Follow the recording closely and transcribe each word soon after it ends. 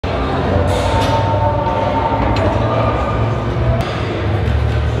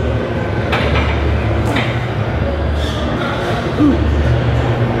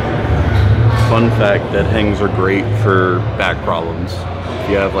Fun fact, dead hangs are great for back problems. If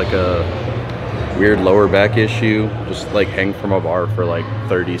you have like a weird lower back issue, just like hang from a bar for like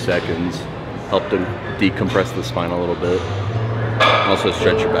 30 seconds. Help to decompress the spine a little bit. Also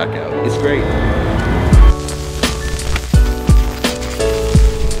stretch your back out. It's great.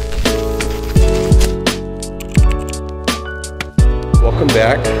 Welcome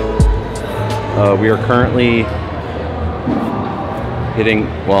back. We are currently hitting,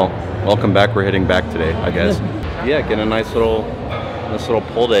 well, welcome back. We're hitting back today, I guess. Yeah, get a nice little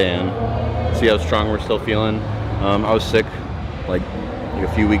pull day in. See how strong we're still feeling. I was sick like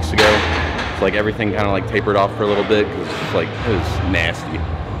a few weeks ago. It's like everything kind of like tapered off for a little bit because it was nasty.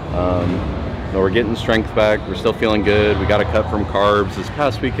 But we're getting strength back. We're still feeling good. We got a cut from carbs this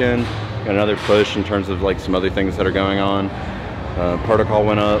past weekend. Got another push in terms of like some other things that are going on. Protocol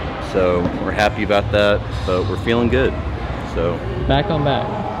went up, so we're happy about that. But we're feeling good. So back on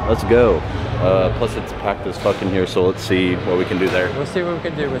back. Let's go. Plus it's packed as fuck in here, so let's see what we can do there. We'll see what we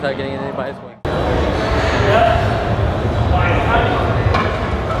can do without getting in anybody's way.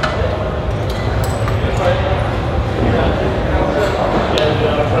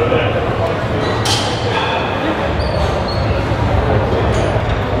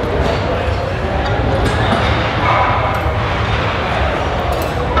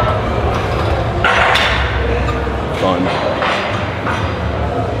 Fun.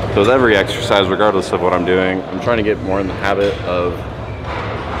 So with every exercise, regardless of what I'm doing, I'm trying to get more in the habit of,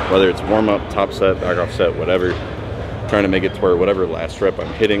 whether it's warm up, top set, back off set, whatever, trying to make it to where whatever last rep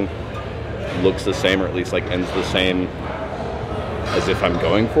I'm hitting looks the same, or at least like ends the same as if I'm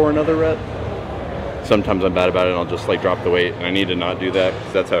going for another rep. Sometimes I'm bad about it and I'll just like drop the weight, and I need to not do that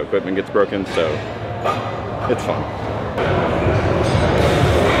because that's how equipment gets broken, so it's fun.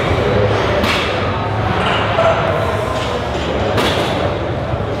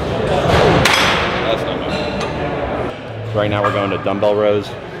 Right now we're going to dumbbell rows,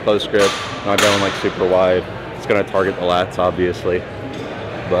 close grip, not going like super wide. It's gonna target the lats obviously,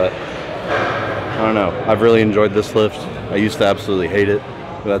 but I don't know. I've really enjoyed this lift. I used to absolutely hate it,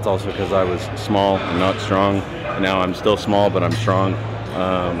 but that's also because I was small and not strong. And now I'm still small, but I'm strong.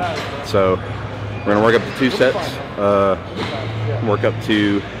 So we're gonna work up to 2 sets, work up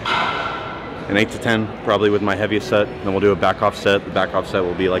to an 8 to 10, probably with my heaviest set. Then we'll do a back off set. The back off set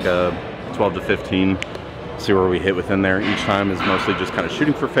will be like a 12 to 15. See where we hit within there. Each time is mostly just kind of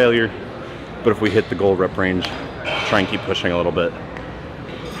shooting for failure, but if we hit the goal rep range, try and keep pushing a little bit.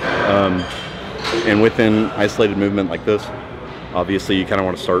 And within isolated movement like this, obviously you kind of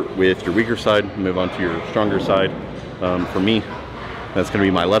want to start with your weaker side, move on to your stronger side. For me, that's going to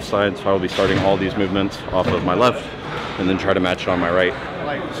be my left side, so I will be starting all these movements off of my left and then try to match it on my right.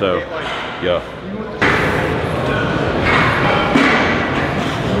 So yeah.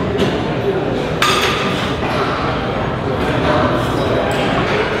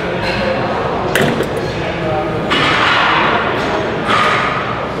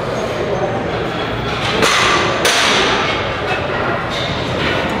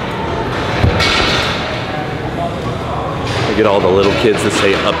 Get all the little kids to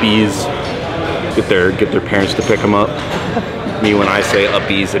say uppies, get their parents to pick them up. Me, when I say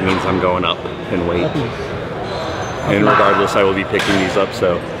uppies, it means I'm going up in weight. Uppies. And regardless, I will be picking these up,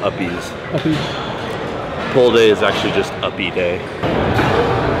 so uppies. Uppies. Pull day is actually just uppy day.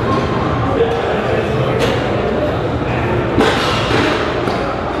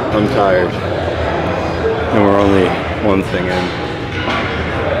 I'm tired, and we're only one thing in.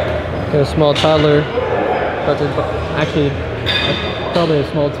 Got a small toddler, actually probably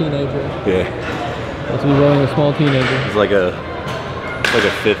a small teenager. Yeah. Let's be rolling a small teenager. It's like a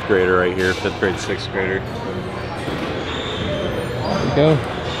 5th grader right here, 5th grade, 6th grader. There you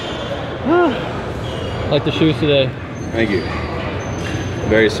go. Like the shoes today. Thank you.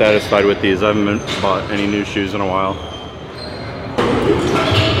 Very satisfied with these. I haven't bought any new shoes in a while.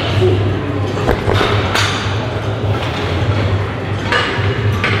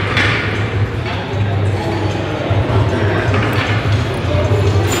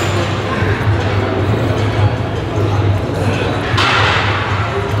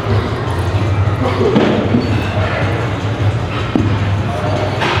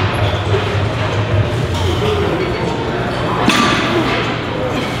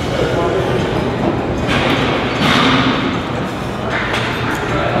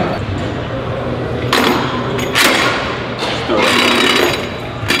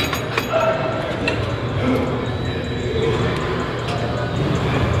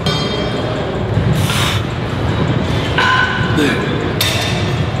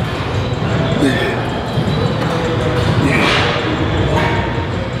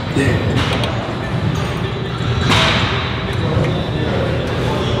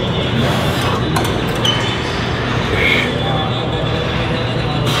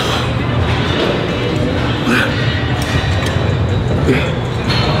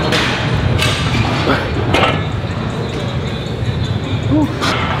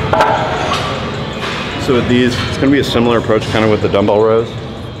 So with these, it's gonna be a similar approach kind of with the dumbbell rows,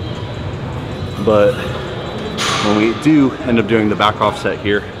 but when we do end up doing the back offset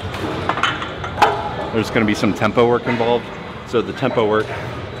here, there's gonna be some tempo work involved. So the tempo work,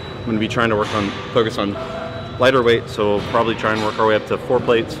 I'm gonna be trying to focus on lighter weight, so we'll probably try and work our way up to 4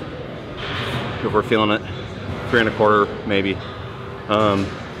 plates if we're feeling it, 3 1/4 maybe. But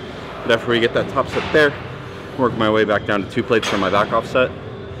after we get that top set there, work my way back down to 2 plates for my back offset,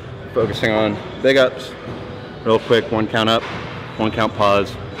 focusing on big ups, real quick, 1 count up, 1 count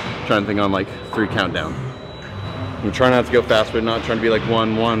pause, trying to think on like 3 count down. I'm trying not to go fast, but not trying to be like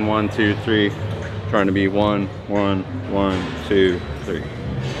 1 1 1 2 3, trying to be 1 1 1 2 3.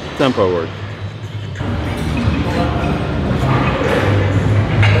 Tempo work.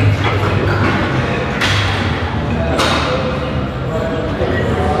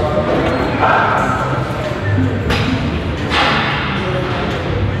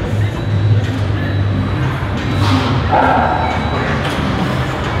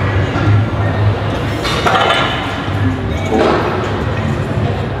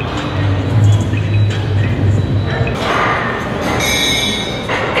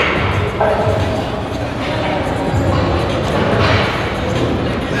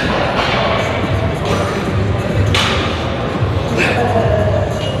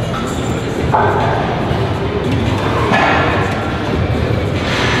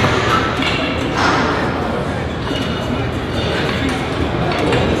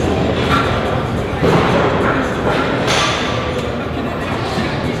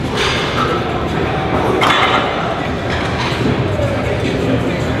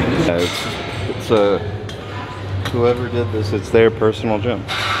 Whoever did this, it's their personal gym.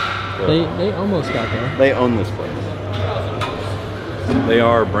 So They almost got there. they own this place. They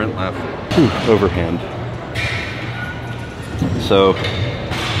are Brent left. Overhand. So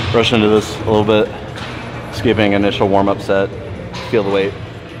rush into this a little bit, skipping initial warm-up set, feel the weight,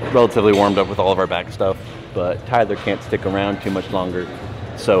 relatively warmed up with all of our back stuff, but Tyler can't stick around too much longer,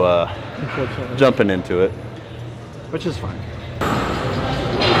 so jumping into it, which is fine.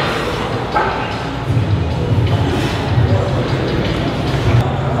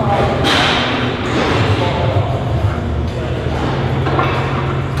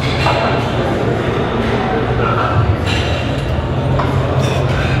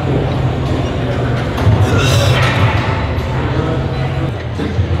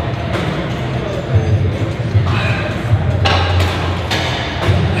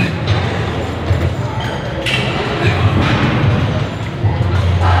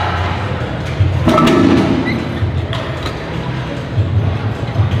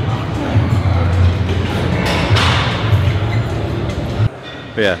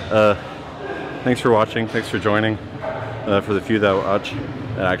 But yeah, thanks for watching, thanks for joining, for the few that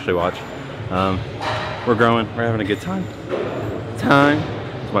actually watch. We're growing, we're having a good time.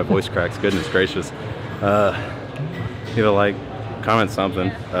 My voice cracks, goodness gracious. Leave a like, comment something.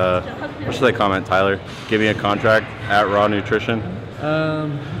 What should I comment, Tyler? Give me a contract at Raw Nutrition.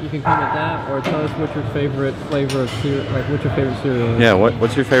 You can comment that, or tell us what your favorite flavor of cereal, like what's your favorite cereal is. Yeah,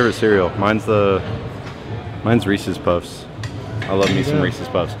 what's your favorite cereal? Mine's Reese's Puffs. I love me some Reese's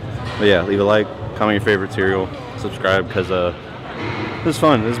Puffs. But yeah, leave a like, comment your favorite cereal, subscribe, because this is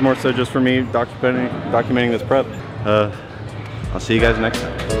fun. This is more so just for me documenting this prep. I'll see you guys next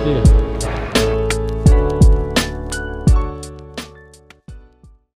time. Yeah.